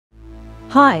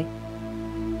Hi,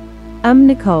 I'm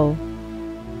Nicole.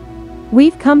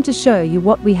 We've come to show you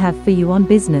what we have for you on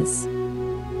business.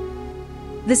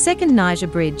 The Second Niger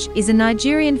Bridge is a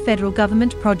Nigerian Federal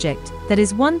Government project that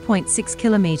is 1.6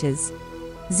 kilometers,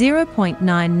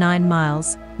 0.99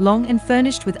 miles, long and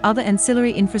furnished with other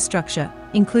ancillary infrastructure,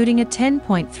 including a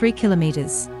 10.3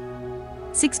 kilometers,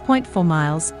 6.4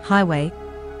 miles, highway,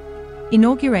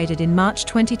 inaugurated in March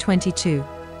 2022.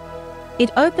 It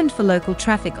opened for local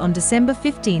traffic on December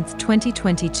 15,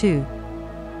 2022.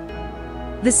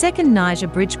 The Second Niger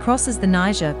Bridge crosses the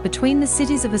Niger between the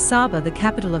cities of Asaba, the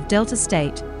capital of Delta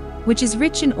State, which is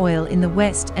rich in oil in the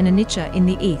west, and Onitsha in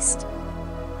the east.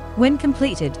 When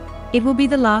completed, it will be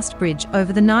the last bridge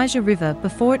over the Niger River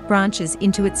before it branches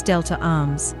into its delta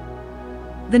arms.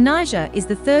 The Niger is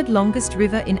the third longest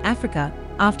river in Africa,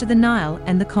 after the Nile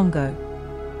and the Congo.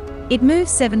 It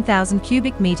moves 7,000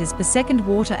 cubic meters per second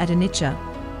water at Onitsha,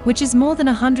 which is more than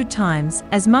 100 times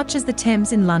as much as the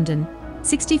Thames in London,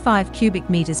 65 cubic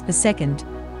meters per second.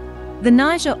 The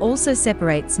Niger also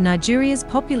separates Nigeria's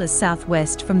populous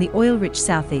southwest from the oil-rich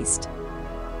southeast.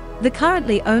 The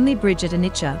currently only bridge at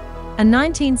Onitsha, a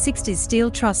 1960s steel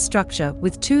truss structure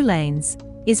with 2 lanes,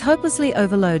 is hopelessly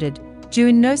overloaded, due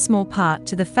in no small part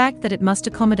to the fact that it must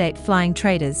accommodate flying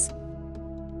traders.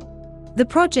 The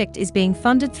project is being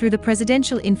funded through the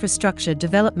Presidential Infrastructure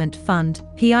Development Fund,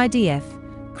 PIDF,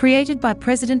 created by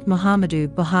President Muhammadu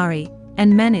Buhari,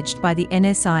 and managed by the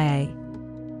NSIA.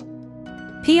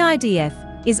 PIDF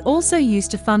is also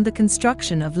used to fund the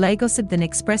construction of Lagos-Ibadan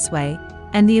Expressway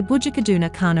and the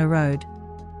Abuja-Kaduna-Kano Road.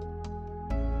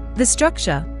 The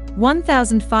structure,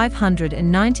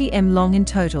 1,590 m long in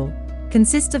total,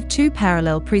 consists of 2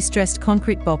 parallel pre-stressed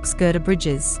concrete box girder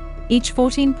bridges, each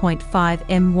 14.5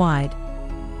 m wide.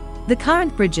 The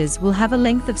current bridges will have a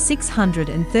length of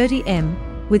 630 m,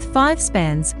 with 5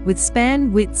 spans, with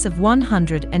span widths of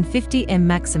 150 m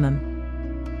maximum.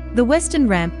 The western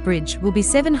ramp bridge will be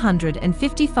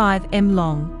 755 m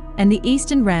long, and the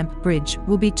eastern ramp bridge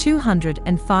will be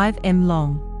 205 m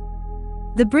long.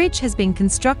 The bridge has been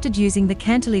constructed using the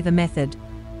cantilever method,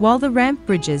 while the ramp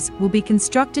bridges will be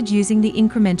constructed using the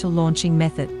incremental launching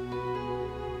method.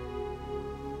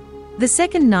 The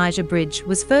Second Niger Bridge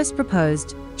was first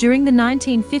proposed during the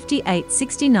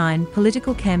 1958-69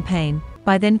 political campaign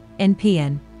by then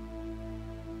NPN.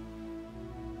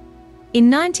 In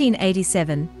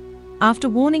 1987, after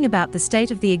warning about the state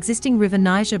of the existing River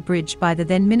Niger Bridge by the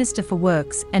then Minister for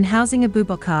Works and Housing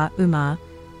Abubakar Umar,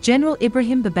 General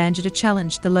Ibrahim Babangida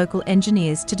challenged the local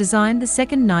engineers to design the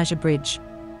Second Niger Bridge.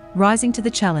 Rising to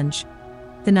the challenge,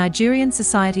 the Nigerian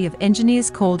Society of Engineers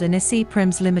called NSE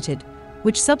Prems Limited,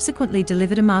 which subsequently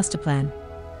delivered a master plan.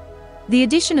 The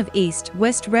addition of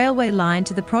East-West Railway line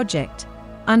to the project.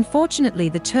 Unfortunately,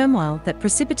 the turmoil that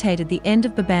precipitated the end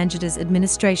of Babangida's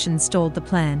administration stalled the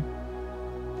plan.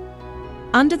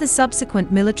 Under the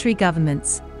subsequent military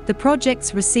governments, the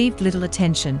projects received little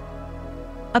attention.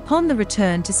 Upon the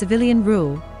return to civilian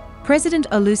rule, President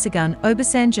Olusegun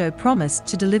Obasanjo promised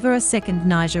to deliver a second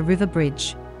Niger River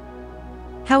bridge.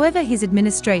 However, his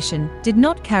administration did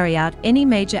not carry out any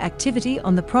major activity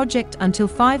on the project until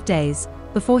 5 days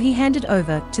before he handed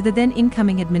over to the then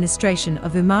incoming administration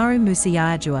of Umaru Musa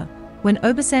Yar'Adua, when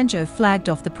Obasanjo flagged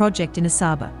off the project in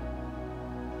Asaba.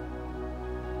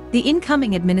 The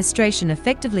incoming administration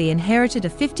effectively inherited a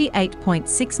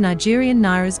 58.6 Nigerian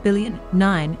Nairas billion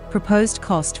proposed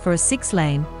cost for a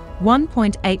 6-lane,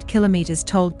 1.8 kilometers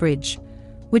tolled bridge,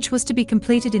 which was to be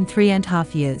completed in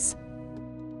 3.5 years.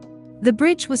 The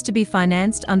bridge was to be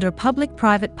financed under a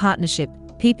public-private partnership,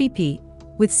 PPP,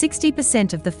 with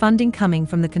 60% of the funding coming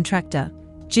from the contractor,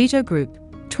 Jito Group,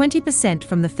 20%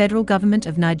 from the Federal Government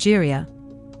of Nigeria,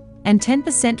 and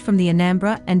 10% from the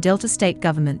Anambra and Delta State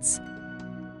governments.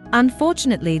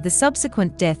 Unfortunately, the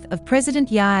subsequent death of President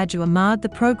Yar'Adua marred the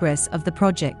progress of the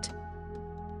project.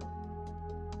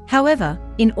 However,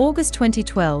 in August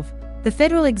 2012, the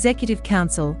Federal Executive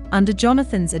Council, under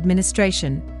Jonathan's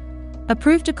administration,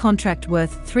 approved a contract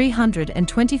worth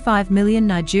 325 million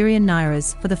Nigerian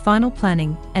Nairas for the final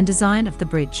planning and design of the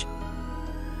bridge.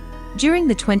 During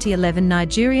the 2011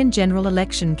 Nigerian general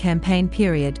election campaign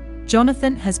period,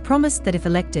 Jonathan has promised that if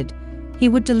elected, he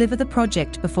would deliver the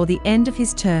project before the end of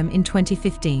his term in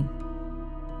 2015.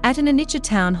 At an Onitsha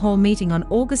town hall meeting on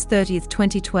August 30,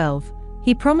 2012,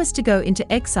 he promised to go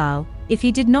into exile if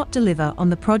he did not deliver on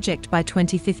the project by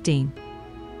 2015.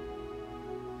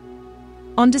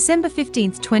 On December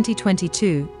 15,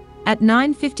 2022, at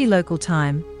 9:50 local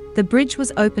time, the bridge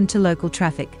was opened to local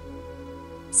traffic.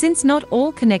 Since not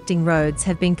all connecting roads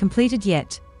have been completed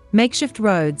yet, makeshift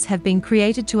roads have been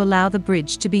created to allow the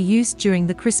bridge to be used during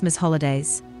the Christmas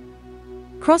holidays.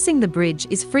 Crossing the bridge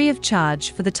is free of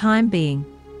charge for the time being.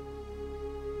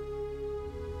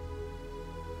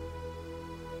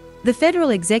 The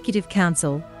Federal Executive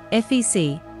Council,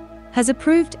 FEC, has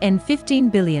approved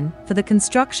N15 billion for the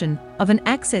construction of an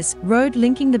access road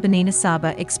linking the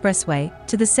Benin-Asaba Expressway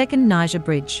to the Second Niger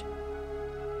Bridge.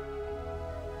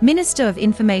 Minister of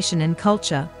Information and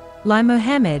Culture, Lai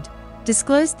Mohammed,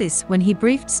 disclosed this when he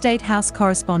briefed State House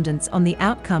correspondents on the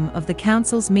outcome of the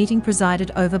Council's meeting presided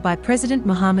over by President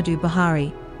Muhammadu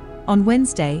Buhari on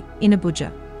Wednesday in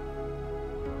Abuja.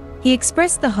 He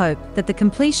expressed the hope that the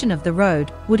completion of the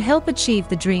road would help achieve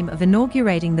the dream of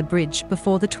inaugurating the bridge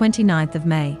before the 29th of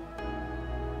May.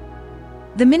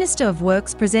 The Minister of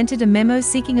Works presented a memo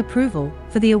seeking approval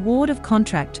for the award of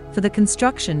contract for the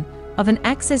construction of an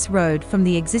access road from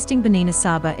the existing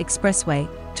Benin-Asaba Expressway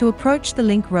to approach the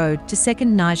link road to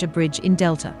Second Niger Bridge in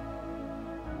Delta.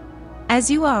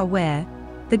 As you are aware,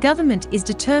 the government is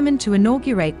determined to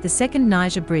inaugurate the Second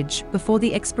Niger Bridge before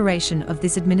the expiration of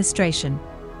this administration.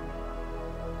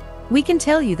 We can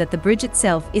tell you that the bridge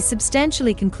itself is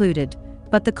substantially concluded,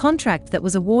 but the contract that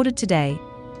was awarded today,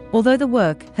 although the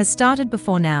work has started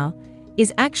before now,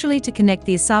 is actually to connect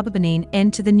the Asaba-Benin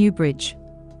end to the new bridge.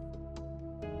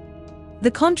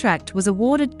 The contract was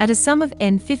awarded at a sum of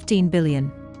N15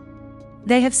 billion.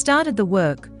 They have started the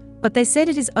work, but they said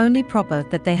it is only proper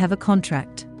that they have a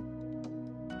contract.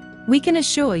 We can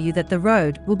assure you that the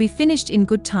road will be finished in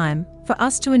good time for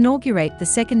us to inaugurate the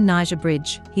Second Niger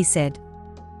Bridge, he said.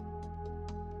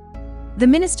 The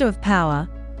Minister of Power,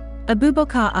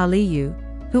 Abubakar Aliyu,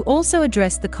 who also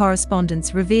addressed the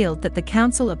correspondents, revealed that the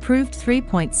Council approved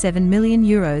 €3.7 million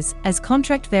as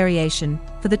contract variation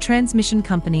for the Transmission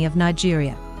Company of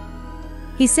Nigeria.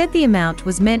 He said the amount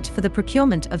was meant for the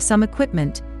procurement of some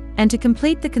equipment and to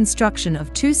complete the construction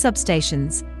of 2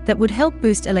 substations that would help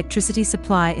boost electricity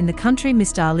supply in the country.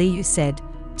 Mr. Aliyu said,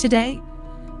 "Today,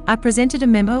 I presented a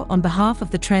memo on behalf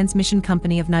of the Transmission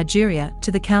Company of Nigeria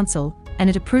to the Council, and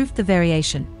it approved the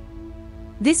variation.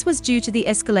 This was due to the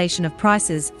escalation of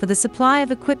prices for the supply of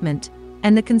equipment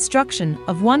and the construction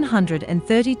of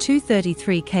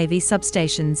 132-33 kV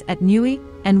substations at Nui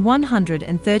and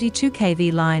 132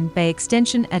 kV line Bay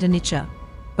extension at Onitsha,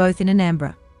 both in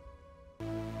Anambra."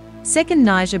 Second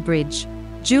Niger Bridge,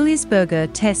 Julius Berger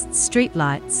tests street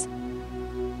lights.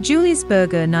 Julius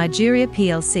Berger Nigeria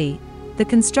plc, the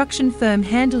construction firm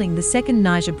handling the Second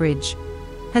Niger Bridge,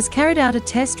 has carried out a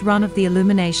test run of the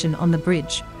illumination on the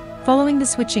bridge, following the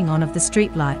switching on of the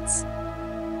street lights.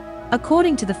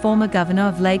 According to the former Governor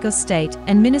of Lagos State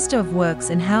and Minister of Works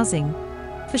and Housing,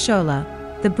 Fashola,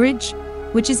 the bridge,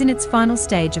 which is in its final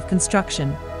stage of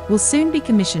construction, will soon be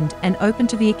commissioned and open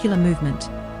to vehicular movement.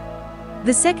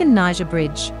 The Second Niger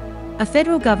Bridge, a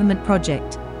federal government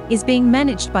project, is being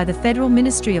managed by the Federal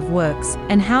Ministry of Works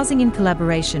and Housing in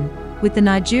collaboration with the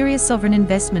Nigeria Sovereign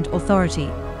Investment Authority,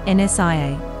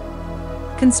 NSIA.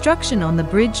 Construction on the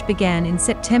bridge began in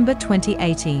September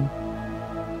 2018.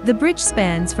 The bridge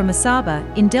spans from Asaba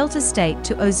in Delta State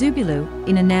to Ozubilu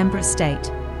in Anambra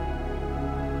State.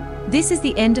 This is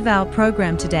the end of our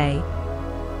program today.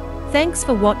 Thanks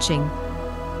for watching.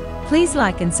 Please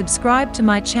like and subscribe to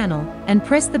my channel and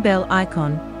press the bell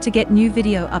icon to get new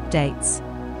video updates.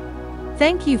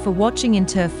 Thank you for watching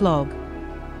Intervlog.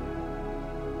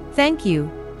 Thank you.